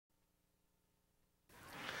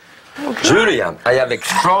Okay. Julia, I have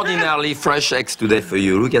extraordinarily fresh eggs today for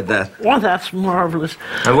you. Look at that. Well, that's marvelous.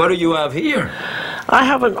 And what do you have here? I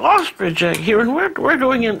have an ostrich egg here, and we're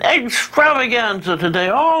doing an egg extravaganza today.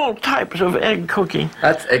 All types of egg cooking.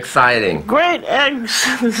 That's exciting. Great eggs.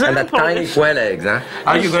 And that tiny quail eggs, huh?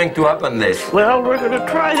 How are you going to open this? Well, we're going to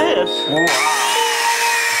try this. Wow.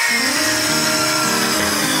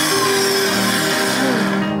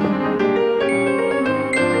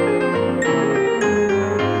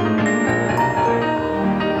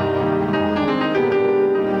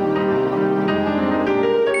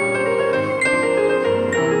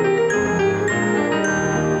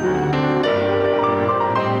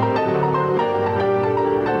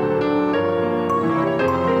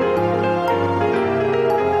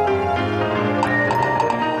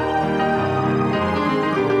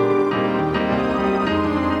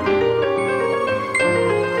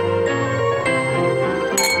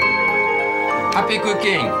 Happy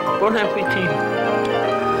cooking. Bon appetit.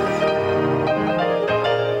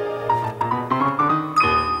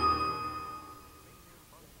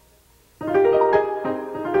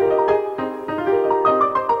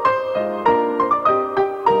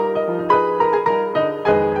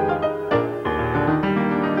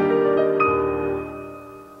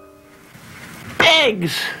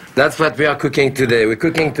 Eggs. That's what we are cooking today. We're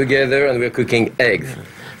cooking together and we're cooking eggs.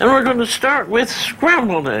 And we're going to start with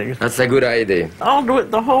scrambled eggs. That's a good idea. I'll do it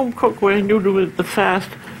the home cook way and you do it the fast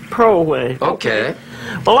pro way. Okay.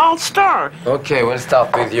 Well, I'll start. Okay, we'll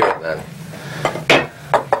start with you then.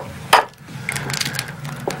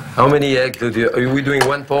 How many eggs do you... Are we doing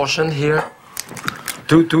one portion here?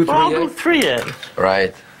 Two, Well, I'll three do eggs? 3 eggs.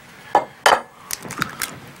 Right.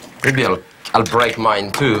 Maybe I'll break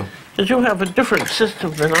mine too. Because you have a different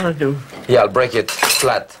system than I do. Yeah, I'll break it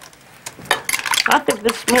flat. I think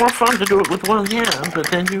it's more fun to do it with one hand, but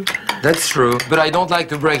then you... That's true, but I don't like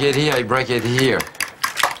to break it here, I break it here.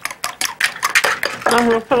 I'm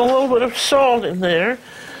going to put a little bit of salt in there.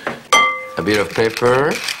 A bit of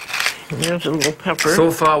pepper. There's a little pepper. So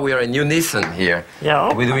far we are in unison here.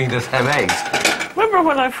 Yeah. We're doing the same eggs. Remember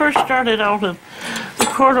when I first started out at the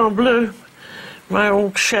Cordon Bleu, my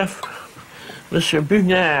old chef, Monsieur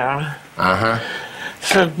Bunard,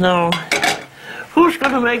 said, "No, who's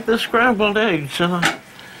going to make the scrambled eggs?" And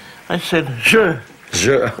I said, "Je."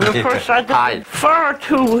 And of course I did it far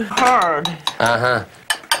too hard.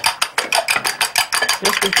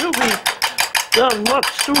 It could do be done much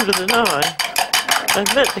sooner than I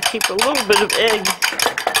meant to keep a little bit of egg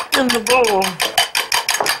in the bowl.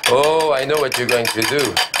 Oh, I know what you're going to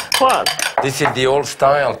do. What? This is the old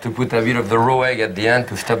style, to put a bit of the raw egg at the end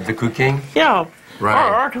to stop the cooking. Yeah. Right.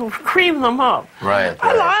 Or to cream them up. Right.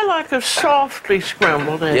 I like a softly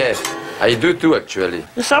scrambled egg. Yes, I do too, actually.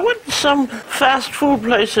 Yes, I went to some fast food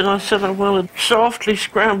place and I said I wanted softly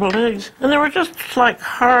scrambled eggs. And they were just like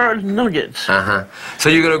hard nuggets. So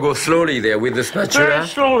you're going to go slowly there with the spatula? Very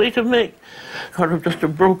slowly to make kind of just a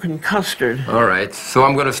broken custard. All right, so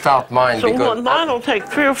I'm going to start mine. So because mine will take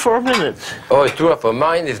 3 or 4 minutes. Oh, it's true. For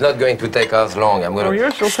mine, it's not going to take as long. I'm going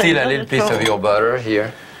yours to will steal take a little minutes, piece of your butter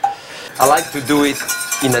here. I like to do it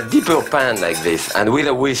in a deeper pan like this and with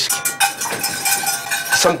a whisk.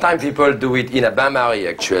 Sometimes people do it in a bain-marie,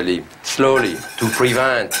 actually, slowly, to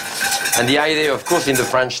prevent. And the idea, of course, in the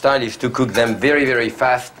French style is to cook them very, very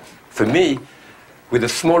fast, for me, with the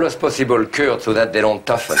smallest possible curd so that they don't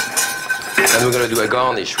toughen. And we're going to do a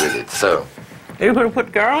garnish with it, so. Are you going to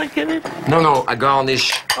put garlic in it? No, a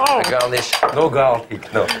garnish. Oh. A garnish. No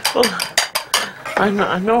garlic, no. Well,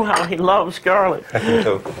 I know how he loves garlic.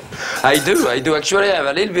 No. I do. Actually, I have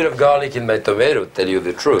a little bit of garlic in my tomato, to tell you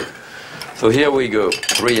the truth. So here we go,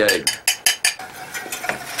 3 eggs.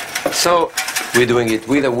 So we're doing it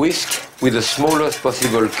with a whisk, with the smallest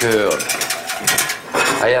possible curd.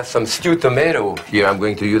 I have some stewed tomato here. I'm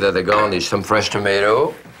going to use as a garnish, some fresh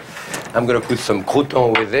tomato. I'm going to put some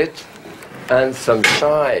crouton with it and some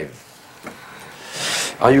chive.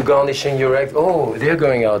 Are you garnishing your eggs? Oh, they're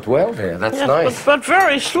going out well there. That's nice. But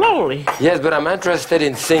very slowly. Yes, but I'm interested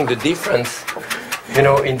in seeing the difference, you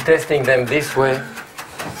know, in testing them this way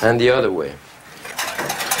and the other way.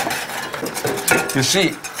 You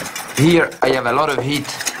see, here I have a lot of heat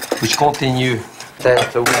which continue.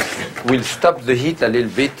 So we'll stop the heat a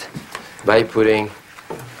little bit by putting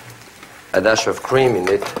a dash of cream in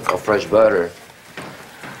it, or fresh butter,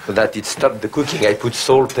 so that it stops the cooking. I put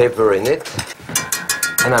salt, pepper in it,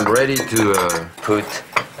 and I'm ready to put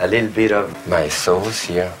a little bit of my sauce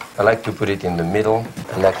here. I like to put it in the middle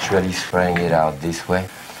and actually spraying it out this way.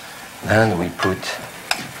 Then we put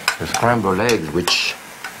the scrambled eggs, which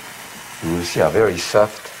you will see are very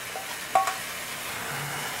soft.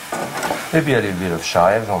 Maybe a little bit of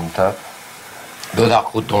chives on top. Those are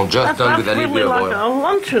croutons just done with a little bit of oil. That's really like a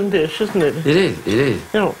luncheon dish, isn't it? It is, it is.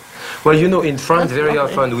 Yeah. Well, you know, in France, very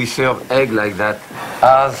often we serve egg like that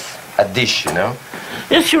as a dish, you know?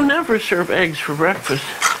 Yes, you never serve eggs for breakfast.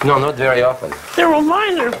 No, not very often.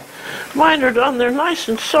 Mine are done. They're nice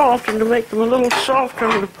and soft, and to make them a little softer,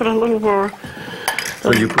 I'm going to put a little more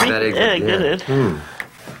so you put that egg in it.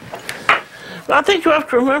 I think you have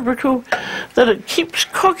to remember, too, that it keeps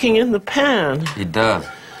cooking in the pan. It does.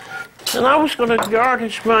 And I was going to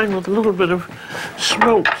garnish mine with a little bit of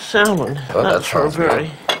smoked salmon. Oh, that's for a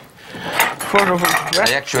very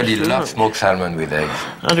I actually love smoked salmon with eggs.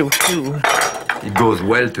 I do too. It goes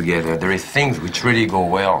well together. There is things which really go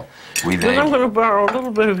well with eggs. I'm going to borrow a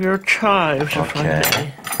little bit of your chives, if I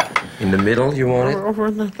may. In the middle, you want it? Over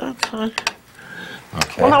on that side.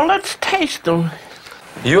 Okay. Well, now let's taste them.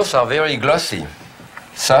 Yours are very glossy,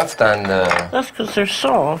 soft and... That's because they're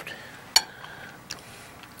soft.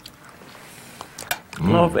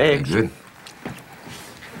 Love eggs. Good.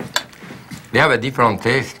 They have a different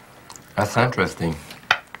taste. That's interesting.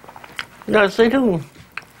 Yes, they do.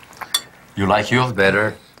 You like yours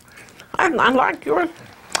better? I like yours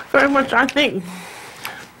very much. I think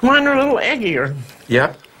mine are a little eggier.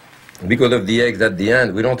 Yeah? Because of the eggs at the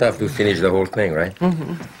end, we don't have to finish the whole thing, right?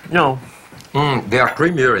 No. They are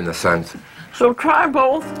creamier in a sense. So try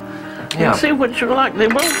both and see what you like. They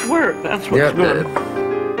both work. That's what's good.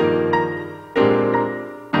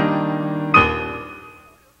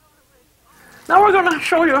 Now we're going to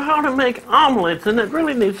show you how to make omelets, and it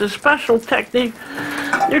really needs a special technique.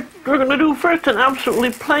 We're going to do first an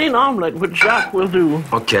absolutely plain omelet, which Jacques will do.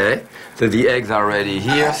 Okay, so the eggs are ready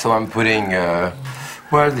here, so I'm putting,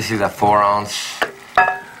 well, this is a 4 ounce.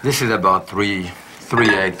 This is about 4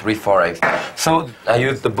 eggs. So I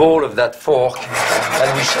use the bowl of that fork,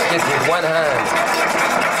 and we shake it with one hand,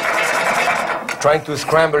 trying to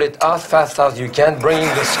scramble it as fast as you can, bringing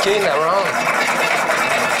the skin around.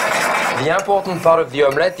 The important part of the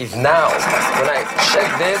omelette is now, when I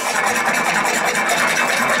shake this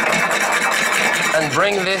and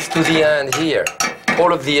bring this to the end here.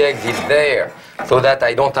 All of the eggs is there, so that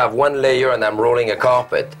I don't have one layer and I'm rolling a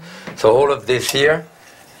carpet. So all of this here,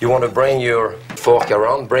 you want to bring your fork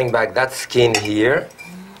around, bring back that skin here,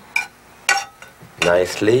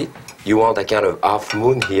 nicely. You want a kind of half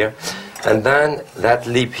moon here. And then that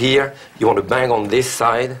lip here, you want to bang on this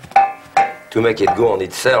side to make it go on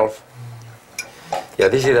itself. Yeah,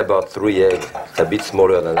 this is about 3 eggs. It's a bit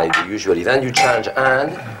smaller than I do usually. Then you change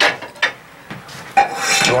hand.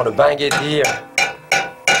 You want to bang it here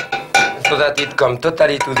so that it comes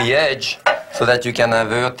totally to the edge so that you can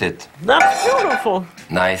avert it. That's beautiful.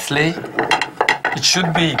 Nicely. It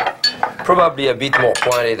should be probably a bit more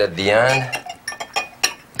pointed at the end,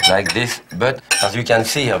 like this. But as you can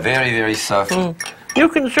see, very, very soft. You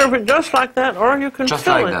can serve it just like that, or you can just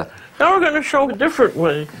fill like it. that. Now we're going to show a different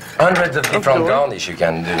way. Hundreds of different garnish you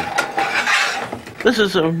can do. This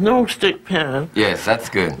is a no-stick pan. Yes, that's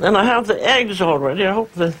good. And I have the eggs already. I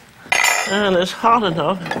hope the pan is hot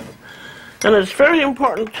enough. And it's very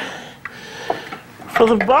important for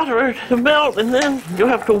the butter to melt, and then you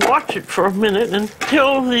have to watch it for a minute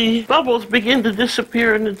until the bubbles begin to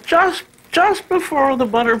disappear. And it's just before the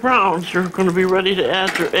butter browns, you're going to be ready to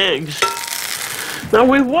add your eggs. Now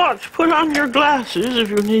we watch. Put on your glasses if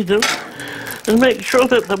you need them, and make sure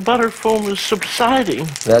that the butter foam is subsiding.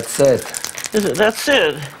 That's it. That's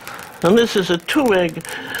it. And this is a 2-egg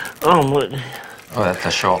omelet. Oh, that's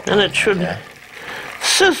a short one. And it should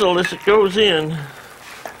sizzle as it goes in.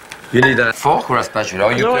 You need a fork or a spatula,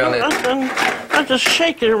 or you turn it? I just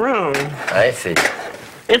shake it around. I see.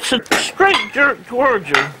 It's a straight jerk towards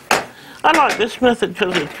you. I like this method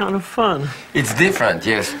because it's kind of fun. It's different,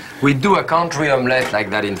 yes. We do a country omelette like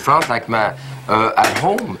that in France, like at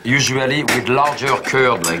home, usually with larger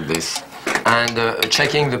curd like this. And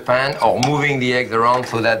checking the pan or moving the eggs around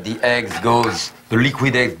so that the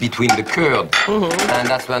liquid eggs between the curd. And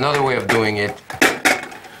that's another way of doing it.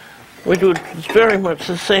 We do it very much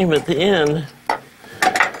the same at the end.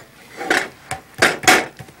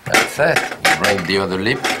 That's it. You bring the other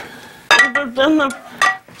lip. But then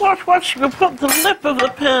watch, you put the lip of the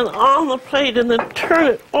pan on the plate and then turn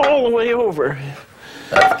it all the way over.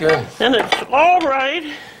 That's good. And it's all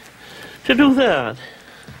right to do that.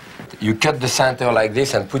 You cut the center like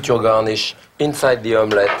this and put your garnish inside the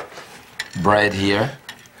omelette bread here.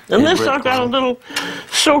 And this I've got a little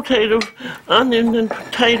sauteed of onion and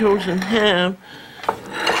potatoes and ham.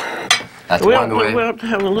 That's one way. We ought to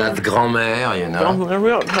have a little. That's grand-mère, you know.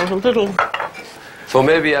 We ought to have a little. So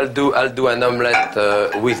maybe I'll do an omelette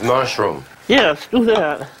with mushroom. Yes, do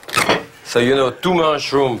that. So you know, 2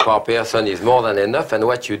 mushrooms per person is more than enough. And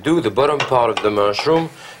what you do, the bottom part of the mushroom,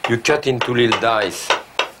 you cut into little dice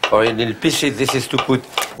or in little pieces. This is to put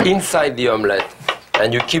inside the omelette.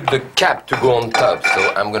 And you keep the cap to go on top.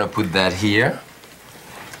 So I'm going to put that here.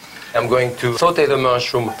 I'm going to saute the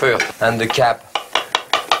mushroom first and the cap.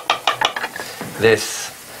 This.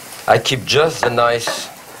 I keep just the nice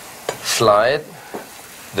slide,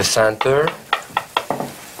 the center.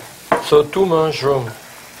 So 2 mushrooms.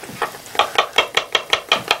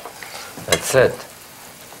 That's it.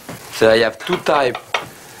 So I have 2 types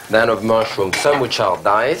then of mushrooms, some which are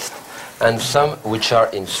diced and some which are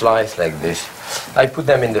in slices like this. I put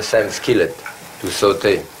them in the same skillet to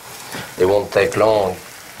saute. They won't take long.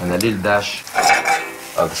 And a little dash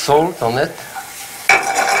of salt on it.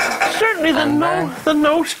 Certainly the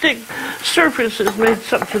no-stick surface has made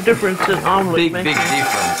such a difference in omelet making. Big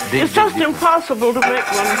difference. It's just impossible to make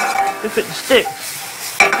one if it sticks.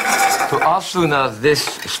 So as soon as this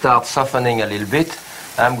starts softening a little bit,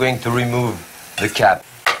 I'm going to remove the cap.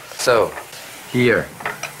 So here,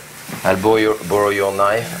 I'll borrow your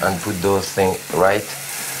knife and put those things right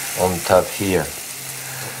on top here.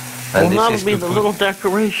 And well, this that'll be the little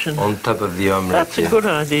decoration. On top of the omelette. That's a good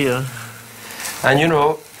idea. And you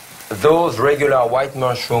know, those regular white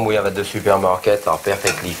mushrooms we have at the supermarket are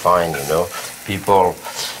perfectly fine, you know. People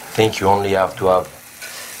think you only have to have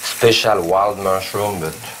special wild mushroom,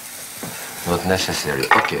 but not necessary.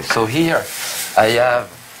 Okay, so here I have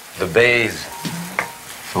the base,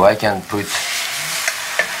 so I can put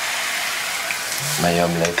my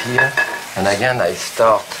omelette here. And again, I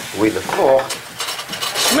start with a fork.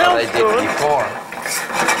 Smells I did good. Before.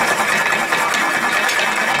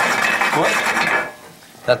 What?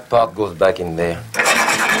 That part goes back in there.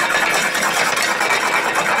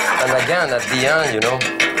 And again, at the end, you know,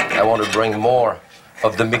 I want to bring more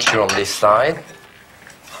of the mixture on this side.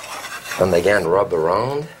 And again, rub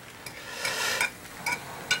around.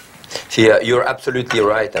 See, you're absolutely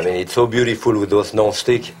right. I mean, it's so beautiful with those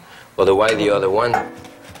non-stick. Otherwise, the other one.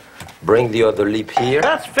 Bring the other lip here.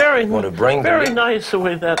 That's very nice the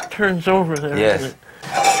way that turns over there. Yes. Isn't it?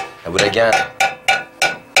 I would again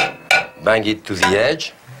bang it to the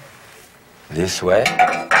edge. This way.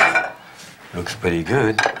 Looks pretty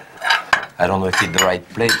good. I don't know if it's the right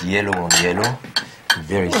plate. Yellow on yellow.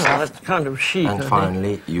 Very soft. That's kind of chic. And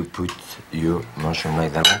finally, you put your mushroom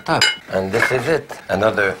like that on top. And this is it.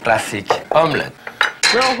 Another classic omelette.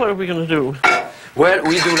 Now what are we going to do? Well,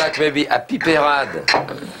 we do like maybe a piperade.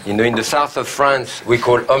 You know, in the south of France, we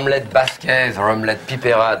call omelette basquaise or omelette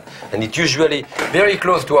piperade. And it's usually very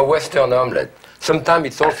close to a Western omelette. Sometimes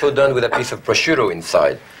it's also done with a piece of prosciutto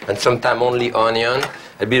inside. And sometimes only onion,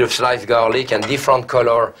 a bit of sliced garlic, and different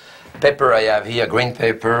color pepper I have here, green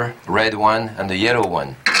pepper, red one, and the yellow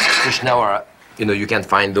one. Which now are, you know, you can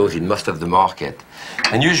find those in most of the market.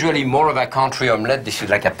 And usually more of a country omelette, this is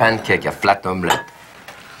like a pancake, a flat omelette.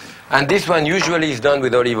 And this one usually is done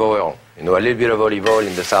with olive oil. You know, a little bit of olive oil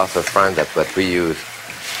in the south of France, that's what we use.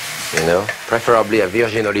 You know, preferably a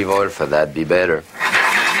virgin olive oil for that, be better.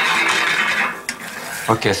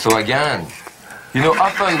 Okay, so again, you know,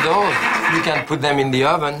 often those, you can put them in the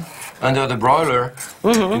oven under the broiler,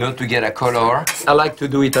 you know, to get a color. I like to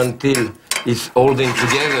do it until it's holding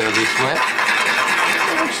together this way.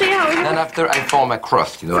 And after I form a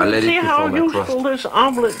crust, you know, I let it to form a crust. See how useful this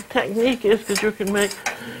omelet technique is, because you can make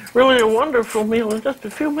really a wonderful meal in just a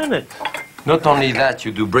few minutes. Not only that,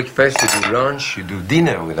 you do breakfast, you do lunch, you do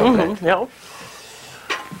dinner with omelette. Yeah.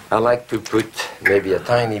 I like to put maybe a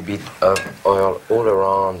tiny bit of oil all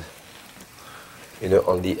around, you know,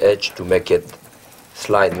 on the edge to make it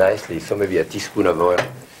slide nicely. So maybe a teaspoon of oil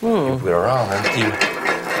you put around until,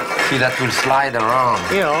 see, that will slide around.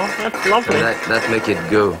 Yeah, that's lovely. And that make it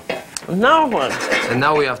go. Now what? And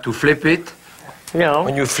now we have to flip it. Yeah.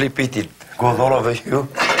 When you flip it, it goes all over you.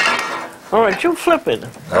 All right, you flip it.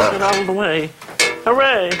 Flip it out of the way.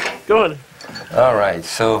 Hooray! Good. All right,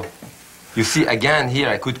 so you see, again, here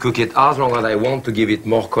I could cook it as long as I want to give it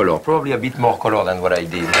more color. Probably a bit more color than what I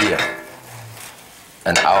did here.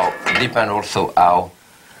 And how, depend also how.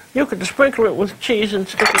 You could sprinkle it with cheese and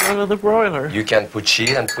stick it under the broiler. You can put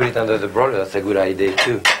cheese and put it under the broiler. That's a good idea,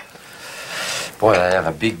 too. Boy, I have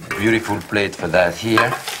a big, beautiful plate for that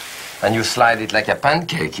here. And you slide it like a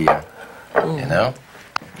pancake here, you know.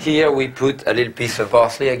 Here we put a little piece of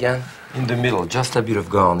parsley again in the middle, just a bit of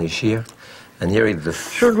garnish here. And here is the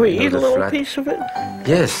Should we eat a little piece of it?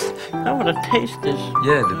 Yes. I want to taste this.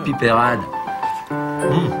 Yeah, the piperade.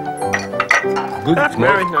 Good. That's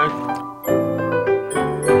very nice.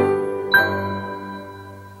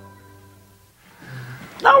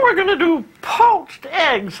 Now we're going to do poached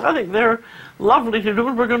eggs. I think they're lovely to do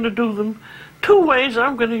it. We're going to do them two ways.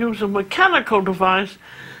 I'm going to use a mechanical device,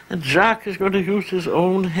 and Jacques is going to use his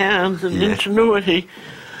own hands and ingenuity.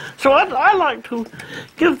 So I like to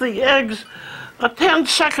give the eggs a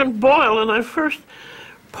 10-second boil, and I first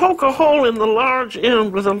poke a hole in the large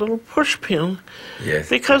end with a little push pin. Yes.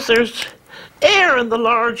 Because there's air in the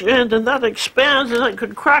large end, and that expands, and it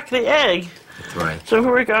could crack the egg. That's right.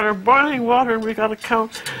 So we got our boiling water, and we got to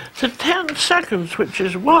count to 10 seconds, which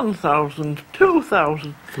is 1,000,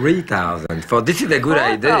 2,000, 3,000. For this is a good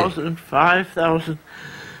idea. 4,000, 5,000,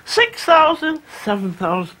 6,000,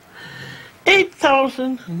 7,000,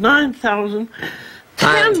 8,000, 9,000,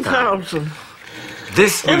 10,000.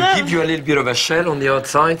 This will give you a little bit of a shell on the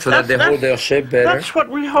outside so that they hold their shape better. That's what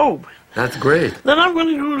we hope. That's great. Then I'm going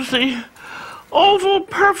to use the oval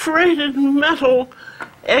perforated metal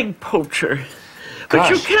egg poacher. But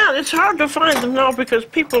you can't, it's hard to find them now because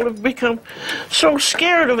people have become so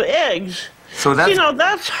scared of eggs. So that's, you know,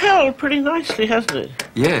 that's held pretty nicely, hasn't it?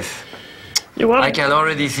 Yes. I can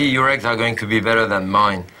already see your eggs are going to be better than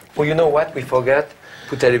mine. Well, you know what? We forgot.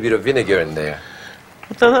 Put a little bit of vinegar in there.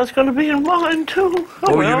 But then that's going to be in mine, too.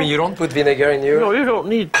 Oh, well. You mean you don't put vinegar in yours? No, you don't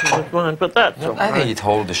need to with mine, but that's no, I think it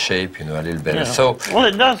holds the shape, you know, a little better. Yeah. So, well,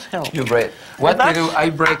 it does help. You break. What we do, I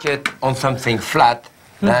break it on something flat,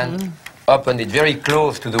 then open it very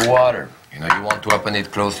close to the water. You know, you want to open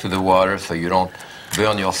it close to the water so you don't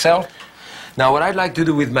burn yourself. Now, what I'd like to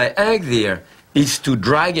do with my egg here is to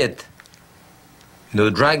drag it. You know,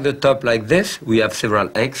 drag the top like this. We have several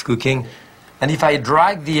eggs cooking. And if I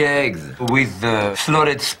drag the eggs with the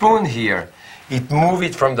slotted spoon here, it moves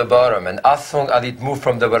it from the bottom. And as soon as it moves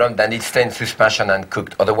from the bottom, then it stays in suspension and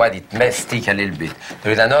cooked. Otherwise, it may stick a little bit.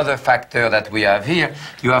 There is another factor that we have here.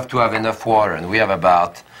 You have to have enough water. And we have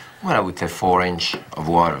about, well, I would say 4 inches of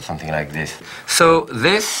water, something like this. So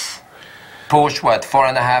this poach, what,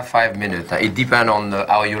 4.5, 5 minutes. It depends on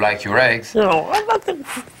how you like your eggs. No,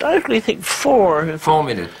 I actually think 4. 4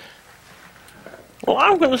 minutes. Well,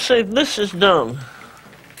 I'm going to say this is done.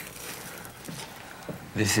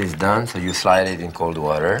 This is done, so you slide it in cold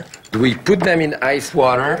water. We put them in ice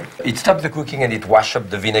water. It stops the cooking and it washes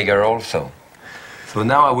up the vinegar also. So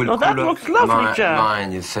now I will cool that up looks lovely,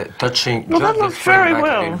 mine. You say, touching well, just that looks the flame very back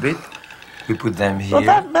well. a little bit. We put them here.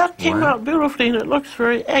 Well, that came out beautifully, and it looks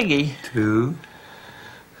very eggy. 2,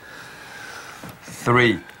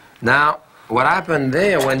 3. Now, what happened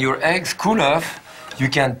there, when your eggs cool off, you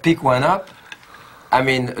can pick one up. I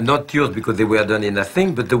mean, not yours because they were done in a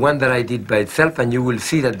thing, but the one that I did by itself, and you will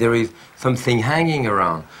see that there is something hanging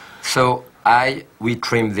around. So we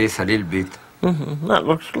trim this a little bit. That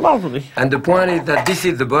looks lovely. And the point is that this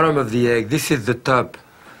is the bottom of the egg, this is the top.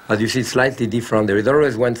 As you see, it's slightly different. There is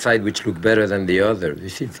always one side which looks better than the other. You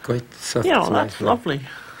see, it's quite soft. Yeah, that's lovely.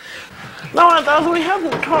 Now, we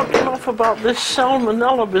haven't talked enough about this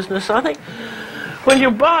salmonella business. I think when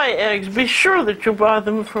you buy eggs, be sure that you buy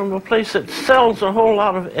them from a place that sells a whole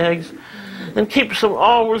lot of eggs and keeps them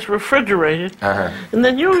always refrigerated. And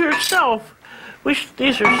then you yourself,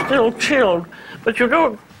 these are still chilled, but you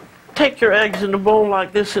don't take your eggs in a bowl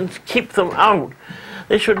like this and keep them out.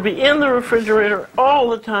 They should be in the refrigerator all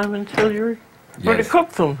the time until you're ready to cook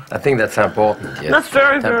them. I think that's important. Yes. That's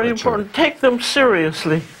very, very important. Take them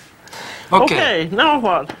seriously. Okay, now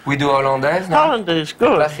what? We do hollandaise now? Hollandaise,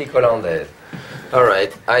 good. Classic hollandaise. All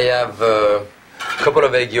right, I have a couple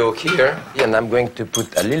of egg yolk here, and I'm going to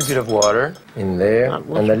put a little bit of water in there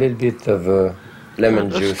and a little bit of lemon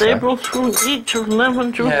juice. A tablespoon each of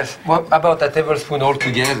lemon juice? Yes, well, about a tablespoon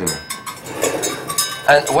altogether.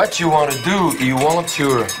 And what you want to do, you want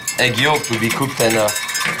your egg yolk to be cooked enough.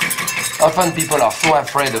 Often people are so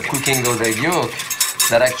afraid of cooking those egg yolks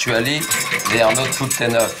that actually they are not cooked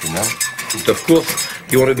enough, you know. But of course,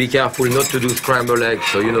 you want to be careful not to do scrambled eggs.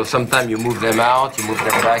 So, you know, sometimes you move them out, you move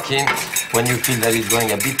them back in when you feel that it's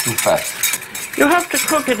going a bit too fast. You have to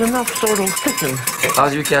cook it enough so it'll thicken.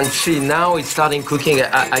 As you can see, now it's starting cooking.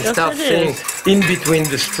 I start seeing in between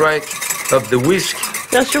the strike of the whisk,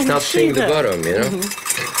 start seeing the bottom, you know.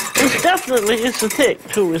 It's definitely, it's thick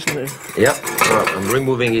too, isn't it? Yeah, well, I'm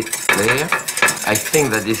removing it there. I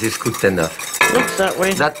think that this is cooked enough. Looks that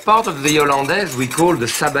way. That part of the hollandaise we call the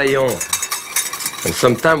sabayon. And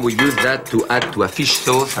sometimes we use that to add to a fish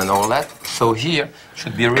sauce and all that. So here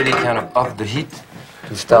should be really kind of off the heat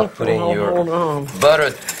to start putting your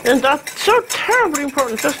butter. And that's so terribly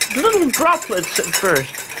important, just little droplets at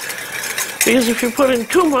first. Because if you put in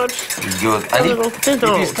too much, it's good. And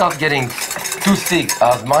if you start getting too thick,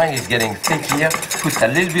 as mine is getting thick here, put a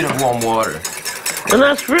little bit of warm water. And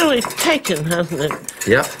that's really taken, hasn't it?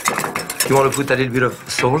 Yeah. You want to put a little bit of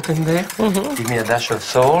salt in there? Give me a dash of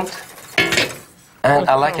salt. And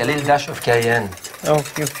I like a little dash of cayenne. Oh,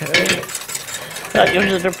 okay. That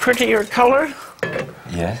gives it a prettier color.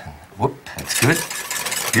 Yes. Whoop, that's good.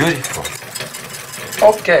 Beautiful.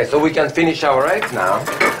 Okay, so we can finish our eggs now.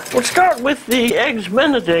 We'll start with the eggs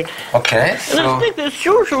Benedict. Okay, And I think it's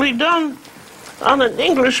usually done on an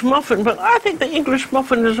English muffin, but I think the English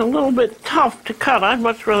muffin is a little bit tough to cut. I'd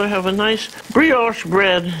much rather have a nice brioche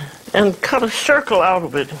bread and cut a circle out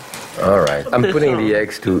of it. All right, I'm putting the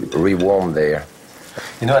eggs to rewarm there.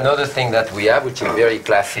 You know, another thing that we have, which is very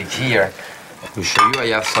classic here, to show you, I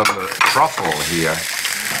have some truffle here.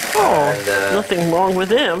 Oh, and, nothing wrong with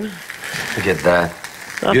them. Look at that.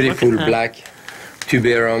 Beautiful black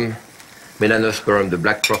tuberum, melanosporum, the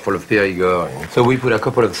black truffle of Périgord. So we put a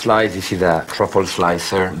couple of slices. This is a truffle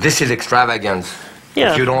slicer. This is extravagant.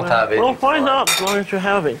 Yeah, if you don't have it. Well, why not, as long as you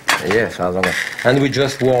have it? Yes, as long as. And we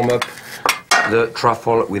just warm up the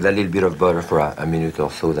truffle with a little bit of butter for a minute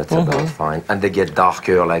or so. That's about fine. And they get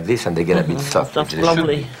darker like this, and they get a bit soft. That's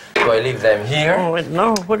lovely. So I leave them here. Oh, wait,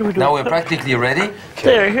 no, what do we do? Now we're practically ready.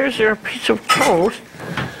 There, here's your piece of toast.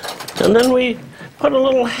 And then we put a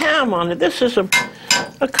little ham on it. This is a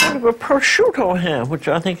kind of a prosciutto ham, which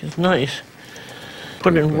I think is nice.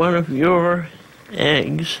 Put in one of your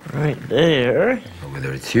eggs right there.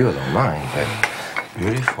 Whether it's yours or mine, but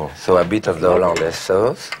beautiful. So a bit of the Hollandaise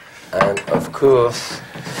sauce. And of course,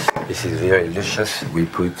 this is very delicious. We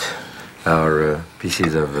put our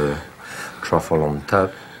pieces of truffle on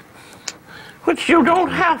top. Which you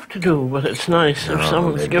don't have to do, but it's nice if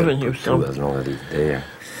someone's given you something. As long as it's there.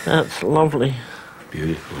 That's lovely.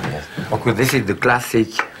 Beautiful, yes. Okay, this is the classic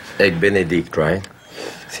egg Benedict, right?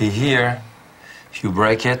 See here, if you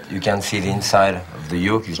break it, you can see the inside of the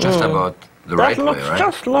yolk. It's just about the right way, right? That looks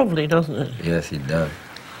just lovely, doesn't it? Yes, it does.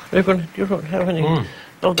 You don't have any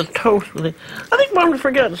of the toast with it. I think one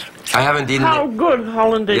forgets I haven't eaten how good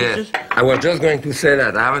Hollandaise is. I was just going to say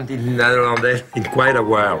that. I haven't eaten that Hollandaise in quite a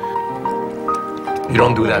while. You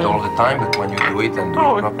don't do that all the time, but when you do it and do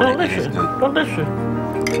it properly, it is good. Delicious.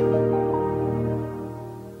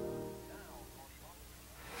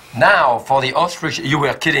 Now, for the ostrich, you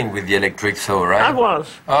were kidding with the electric saw, right? I was.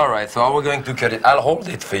 All right, so how are we going to cut it? I'll hold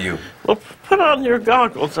it for you. Well, put on your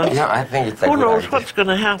goggles. Yeah, I think it's a Who good knows idea. what's going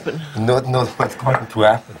to happen? Not know what's going to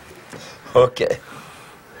happen. Okay.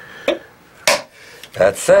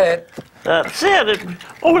 That's it. That's it.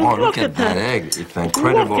 Oh, look at that egg. It's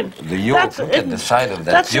incredible. The yolk, look at the side of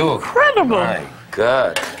that yolk. That's incredible. My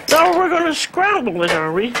God. Now we're going to scramble it,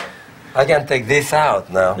 are we? I can take this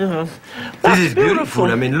out now. Yeah. This is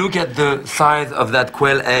beautiful. I mean, look at the size of that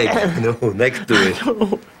quail egg, next to it.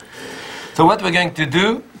 So what we're going to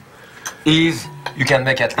do is, you can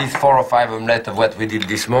make at least 4 or 5 omelettes of what we did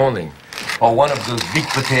this morning. Or one of those big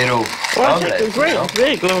potato omelettes. I think a great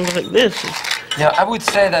big one like this. Yeah, I would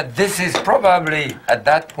say that this is probably, at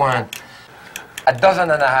that point, 1.5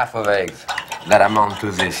 dozen of eggs that amount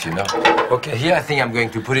to this, Okay, here I think I'm going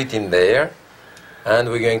to put it in there. And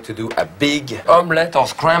we're going to do a big omelette or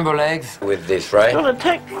scrambled eggs with this, right? It's going to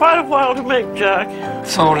take quite a while to make, Jack.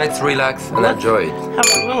 So let's relax and enjoy it.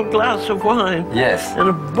 Have a little glass of wine. Yes. And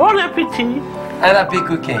a bon appetit. And happy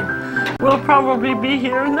cooking. We'll probably be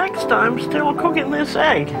here next time still cooking this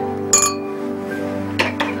egg.